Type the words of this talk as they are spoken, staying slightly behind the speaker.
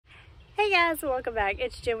Hey guys, welcome back.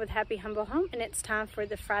 It's Jen with Happy Humble Home, and it's time for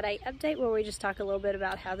the Friday update where we just talk a little bit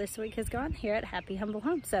about how this week has gone here at Happy Humble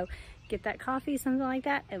Home. So get that coffee, something like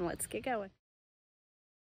that, and let's get going.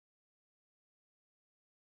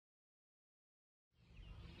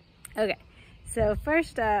 Okay, so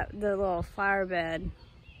first up, the little flower bed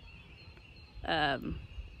update.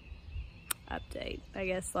 I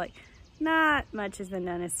guess like not much has been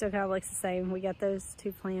done. It still kind of looks the same. We got those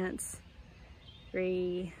two plants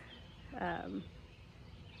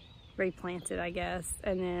replanted, I guess,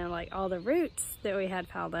 and then like all the roots that we had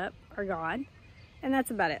piled up are gone, and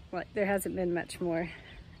that's about it. Like there hasn't been much more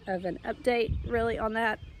of an update really on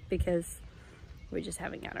that because we just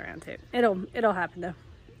haven't got around to it. It'll happen though.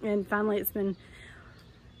 And finally it's been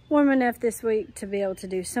warm enough this week to be able to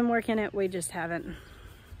do some work in it. We just haven't.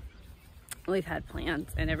 We've had plans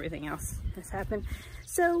and everything else has happened,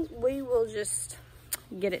 so we will just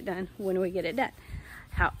get it done when we get it done.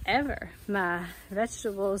 However, my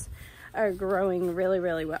vegetables are growing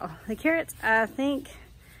really well. The carrots, I think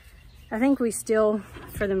we still,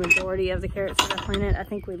 for the majority of the carrots that I planted, I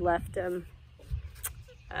think we left them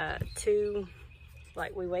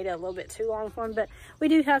we waited a little bit too long for them, but we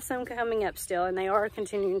do have some coming up still, and they are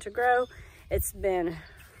continuing to grow. It's been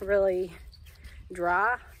really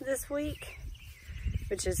dry this week,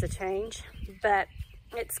 which is a change, but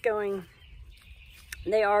it's going.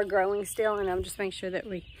 They are growing still, and I'm just making sure that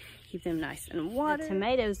we keep them nice and watered. The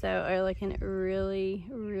tomatoes though are looking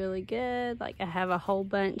really good. Like I have a whole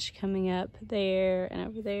bunch coming up there and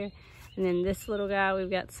over there, and then this little guy, we've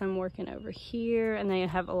got some working over here, and they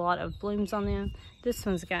have a lot of blooms on them. This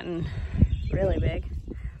one's gotten really big,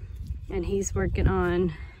 and he's working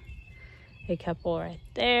on a couple right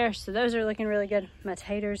there, so those are looking really good. My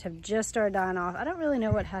taters have just started dying off. I don't really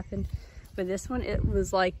know what happened with this one. It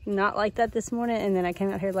was like not like that this morning, and then I came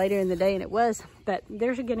out here later in the day and it was, but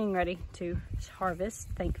they're getting ready to harvest,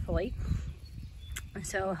 thankfully.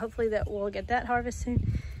 So hopefully that we'll get that harvest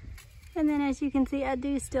soon. And then as you can see, I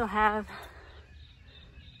do still have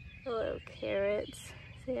little carrots.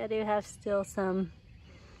 See, I do have still some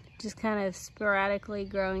just kind of sporadically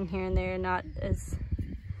growing here and there, not as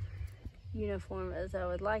uniform as I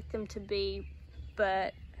would like them to be,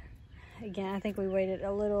 but again, I think we waited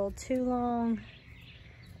a little too long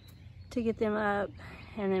to get them up,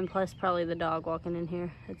 and then plus probably the dog walking in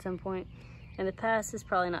here at some point in the past has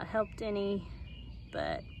probably not helped any,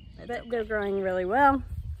 but they're growing really well.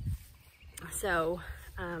 So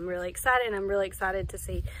I'm really excited, and I'm really excited to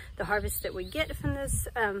see the harvest that we get from this,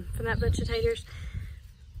 from that bunch of taters.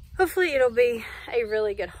 Hopefully it'll be a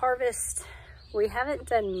really good harvest. We haven't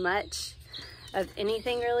done much of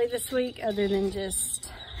anything really this week other than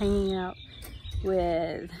just hanging out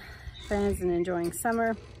with friends and enjoying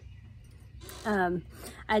summer.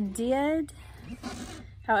 I did,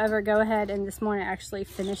 however, go ahead and this morning actually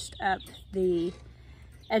finished up the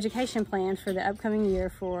education plan for the upcoming year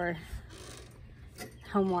for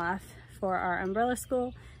Homelife for our umbrella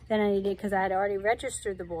school. Then I needed, because I had already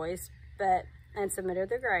registered the boys and submitted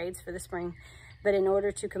their grades for the spring. But in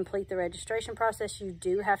order to complete the registration process, you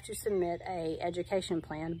do have to submit a education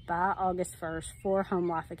plan by August 1st for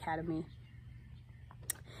Homelife Academy.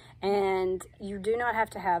 And you do not have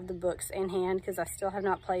to have the books in hand, because I still have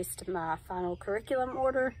not placed my final curriculum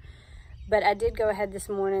order. But I did go ahead this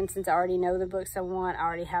morning, since I already know the books I want, I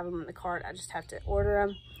already have them in the cart, I just have to order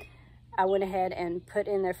them. I went ahead and put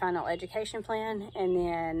in their final education plan, and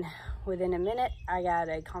then within a minute, I got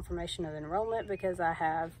a confirmation of enrollment because I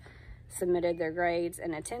have submitted their grades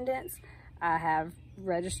and attendance. I have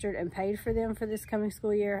registered and paid for them for this coming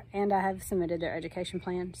school year, and I have submitted their education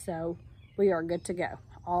plan, so we are good to go.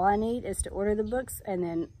 All I need is to order the books, and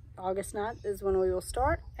then August 9th is when we will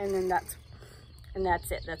start, and then that's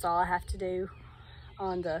it. That's all I have to do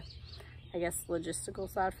on the, I guess, logistical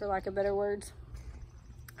side, for lack of better words,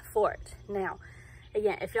 for it. Now,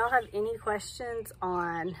 again, if y'all have any questions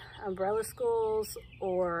on umbrella schools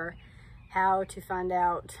or how to find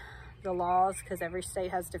out the laws, because every state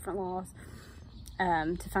has different laws,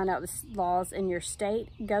 to find out the laws in your state,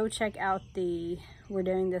 go check out the We're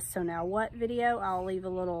Doing This So Now What video. I'll leave a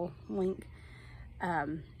little link.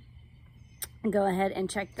 Go ahead and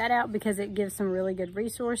check that out, because it gives some really good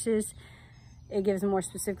resources. It gives more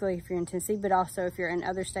specifically if you're in Tennessee, but also if you're in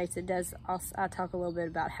other states, it does also. I talk a little bit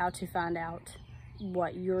about how to find out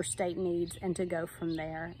what your state needs and to go from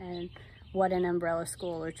there, and what an umbrella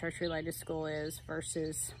school or church-related school is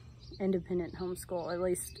versus independent homeschool, at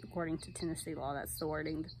least according to Tennessee law. That's the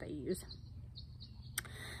wording that they use.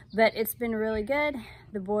 But it's been really good.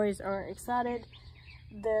 The boys are excited.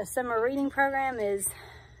 The summer reading program is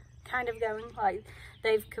kind of going, like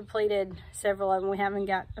they've completed several of them. We haven't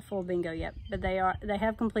got a full bingo yet, but they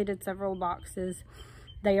have completed several boxes.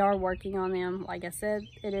 They are working on them. Like I said,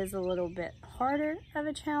 it is a little bit harder of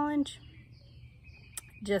a challenge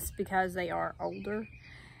just because they are older,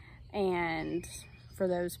 and for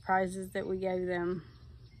those prizes that we gave them,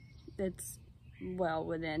 it's well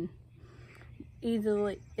within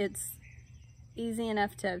it's easy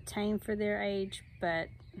enough to obtain for their age, but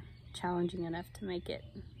challenging enough to make it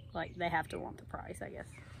like they have to want the prize, I guess,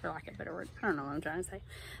 for lack of a better word. I don't know what I'm trying to say,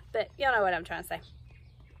 but y'all know what I'm trying to say.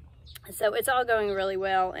 So it's all going really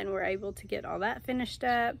well, and we're able to get all that finished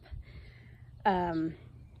up.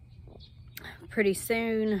 Pretty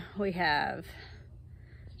soon we have,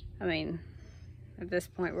 I mean, at this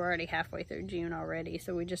point we're already halfway through June already,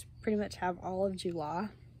 so we just pretty much have all of July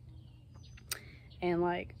and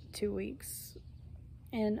like 2 weeks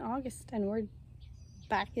in August, and we're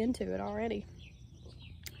back into it already.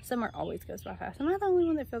 Summer always goes by fast. Am I the only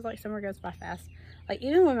one that feels like summer goes by fast? Like,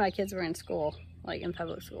 even when my kids were in school, like in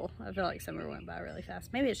public school, I feel like summer went by really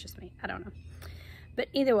fast. Maybe it's just me, I don't know. But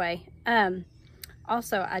either way,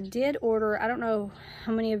 also I did order, I don't know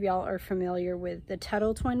how many of y'all are familiar with the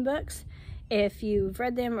Tuttle Twin books. If you've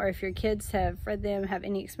read them, or if your kids have read them, have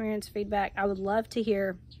any experience, feedback, I would love to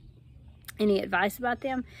hear any advice about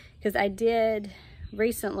them, because I did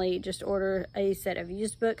recently just order a set of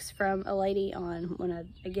used books from a lady on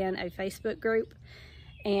again a Facebook group,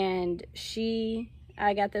 and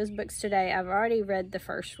I got those books today. I've already read the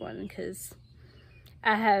first one because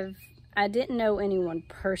I didn't know anyone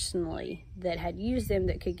personally that had used them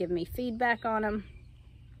that could give me feedback on them,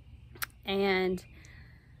 and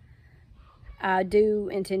I do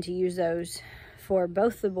intend to use those for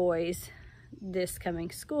both the boys this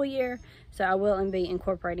coming school year, so I will be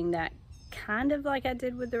incorporating that kind of like I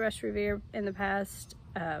did with the Rush Revere in the past.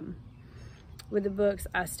 With the books,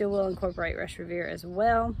 I still will incorporate Rush Revere as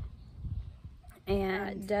well, and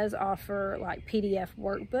it does offer like PDF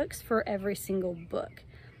workbooks for every single book.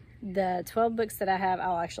 The 12 books that I have,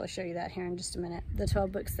 I'll actually show you that here in just a minute. The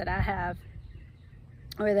 12 books that I have,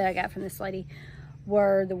 or that I got from this lady,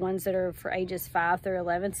 were the ones that are for ages 5 through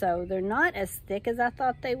 11, so they're not as thick as I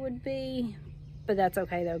thought they would be, but that's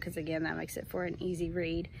okay though, because again, that makes it for an easy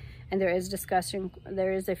read. And there is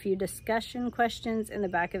a few discussion questions in the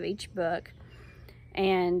back of each book,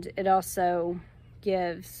 and it also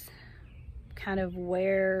gives kind of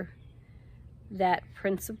where that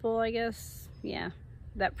principle, I guess, yeah,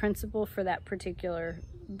 that principle for that particular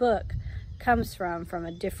book comes from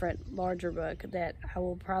a different larger book that I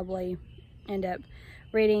will probably end up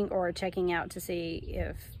reading or checking out to see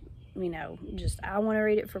if, you know, just I want to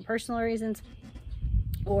read it for personal reasons,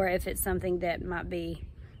 or if it's something that might be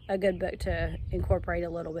a good book to incorporate a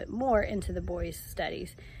little bit more into the boys'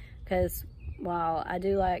 studies. Because while I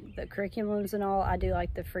do like the curriculums and all, I do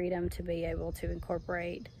like the freedom to be able to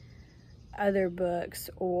incorporate other books,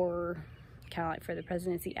 or kind of like for the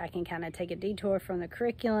presidency, I can kind of take a detour from the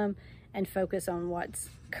curriculum and focus on what's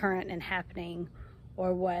current and happening,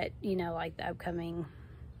 or what, you know, like the upcoming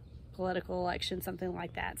political election, something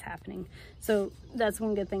like that's happening. So that's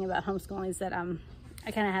one good thing about homeschooling, is that I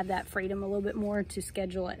kind of have that freedom a little bit more to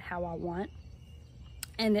schedule it how I want,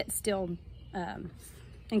 and it still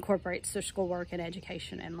incorporates their schoolwork and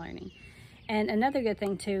education and learning. And another good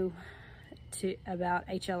thing too about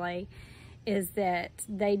HLA is that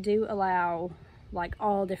they do allow like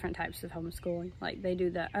all different types of homeschooling. Like they do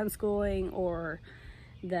the unschooling or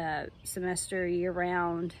the semester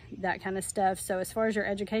year-round, that kind of stuff. So as far as your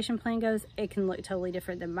education plan goes, it can look totally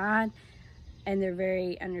different than mine, and they're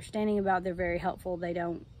very understanding about, they're very helpful.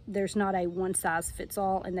 There's not a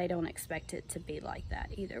one-size-fits-all, and they don't expect it to be like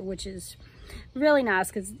that either, which is really nice,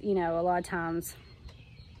 because, you know, a lot of times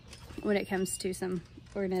when it comes to some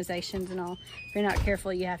organizations and all, if you're not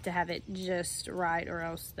careful, you have to have it just right, or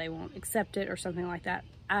else they won't accept it or something like that.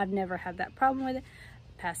 I've never had that problem with it.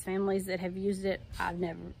 Past families that have used it, I've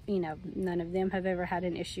never, you know, none of them have ever had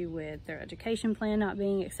an issue with their education plan not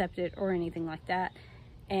being accepted or anything like that.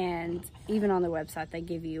 And even on the website, they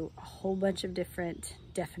give you a whole bunch of different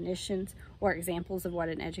definitions or examples of what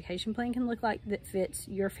an education plan can look like that fits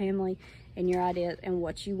your family and your ideas and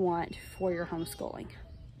what you want for your homeschooling.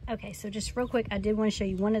 Okay, so just real quick, I did want to show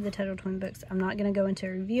you one of the Tuttle Twin books. I'm not going to go into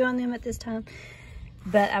a review on them at this time,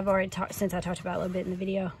 but I've already talked, since I talked about it a little bit in the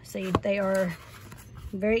video. See, they are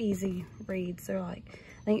very easy reads. They're like,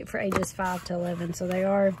 I think for ages 5 to 11, so they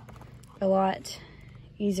are a lot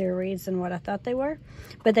easier reads than what I thought they were.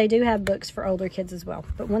 But they do have books for older kids as well.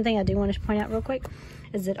 But one thing I do want to point out real quick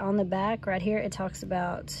is that on the back right here, it talks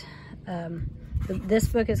about, this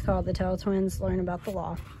book is called The Tuttle Twins Learn About the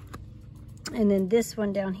Law. And then this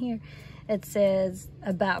one down here it says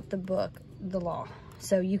about the book, The Law.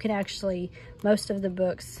 So you can actually, most of the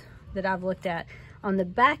books that I've looked at, on the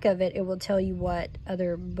back of it, it will tell you what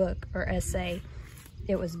other book or essay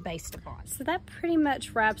it was based upon. So that pretty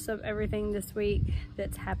much wraps up everything this week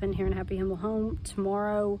that's happened here in Happy Humble Home.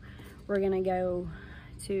 Tomorrow, we're gonna go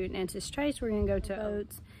to Nantes Trace. We're gonna go to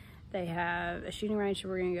Oates. They have a shooting range, so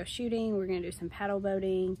we're gonna go shooting. We're gonna do some paddle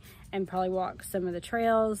boating and probably walk some of the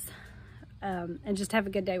trails and just have a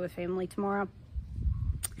good day with family tomorrow.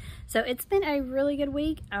 So it's been a really good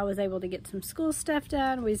week. I was able to get some school stuff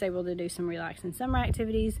done. We was able to do some relaxing summer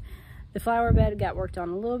activities. The flower bed got worked on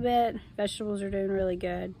a little bit. Vegetables are doing really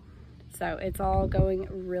good. So it's all going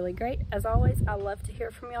really great. As always, I love to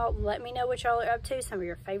hear from y'all. Let me know what y'all are up to, some of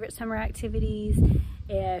your favorite summer activities.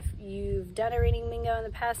 If you've done a reading bingo in the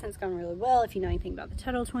past and it's gone really well, if you know anything about the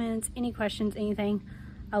Tuttle Twins, any questions, anything,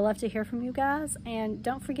 I love to hear from you guys. And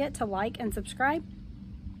don't forget to like and subscribe,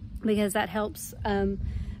 because that helps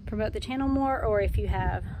promote the channel more. Or if you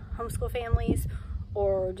have homeschool families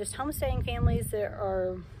or just homesteading families that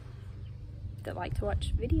like to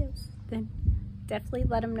watch videos, then definitely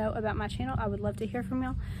let them know about my channel. I would love to hear from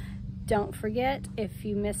y'all. Don't forget, if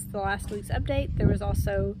you missed the last week's update, there was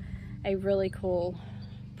also a really cool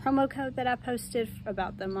promo code that I posted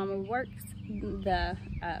about the Mama Works, the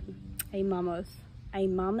a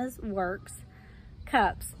Mama's Works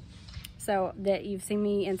cups. So that you've seen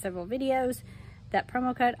me in several videos. That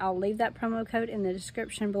promo code, I'll leave that promo code in the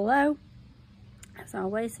description below. As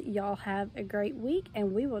always, y'all have a great week,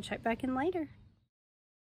 and we will check back in later.